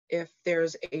if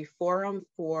there's a forum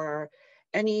for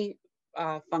any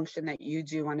function that you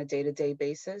do on a day-to-day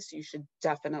basis, you should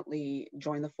definitely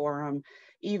join the forum,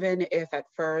 even if at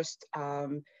first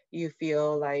you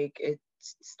feel like it's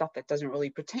stuff that doesn't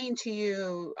really pertain to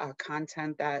you,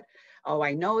 content that, oh,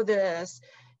 I know this.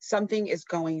 Something is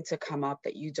going to come up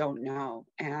that you don't know,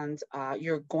 and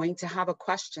you're going to have a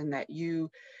question that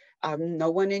no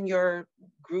one in your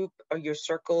group or your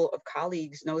circle of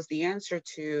colleagues knows the answer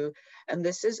to. And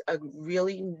this is a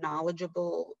really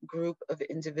knowledgeable group of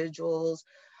individuals,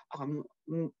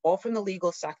 all from the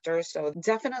legal sector. So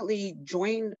definitely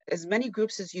join as many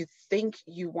groups as you think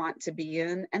you want to be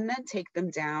in, and then take them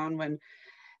down when,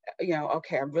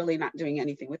 okay, I'm really not doing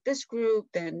anything with this group,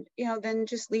 then, then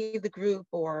just leave the group,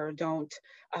 or don't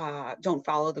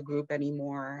follow the group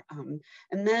anymore.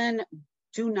 And then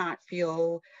do not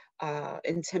feel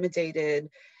intimidated.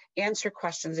 Answer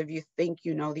questions if you think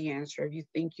you know the answer, if you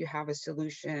think you have a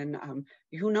solution.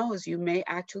 Who knows, you may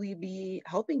actually be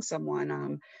helping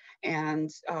someone. And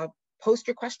post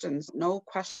your questions. No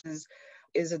questions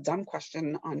is a dumb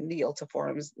question on the ILTA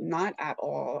forums, not at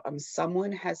all.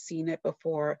 Someone has seen it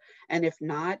before, and if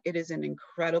not, it is an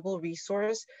incredible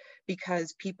resource,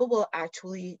 because people will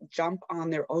actually jump on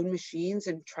their own machines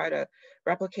and try to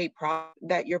replicate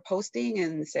that you're posting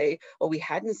and say, oh, we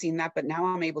hadn't seen that, but now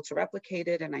I'm able to replicate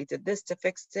it, and I did this to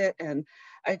fix it. And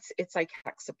it's like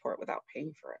tech support without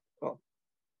paying for it. Well,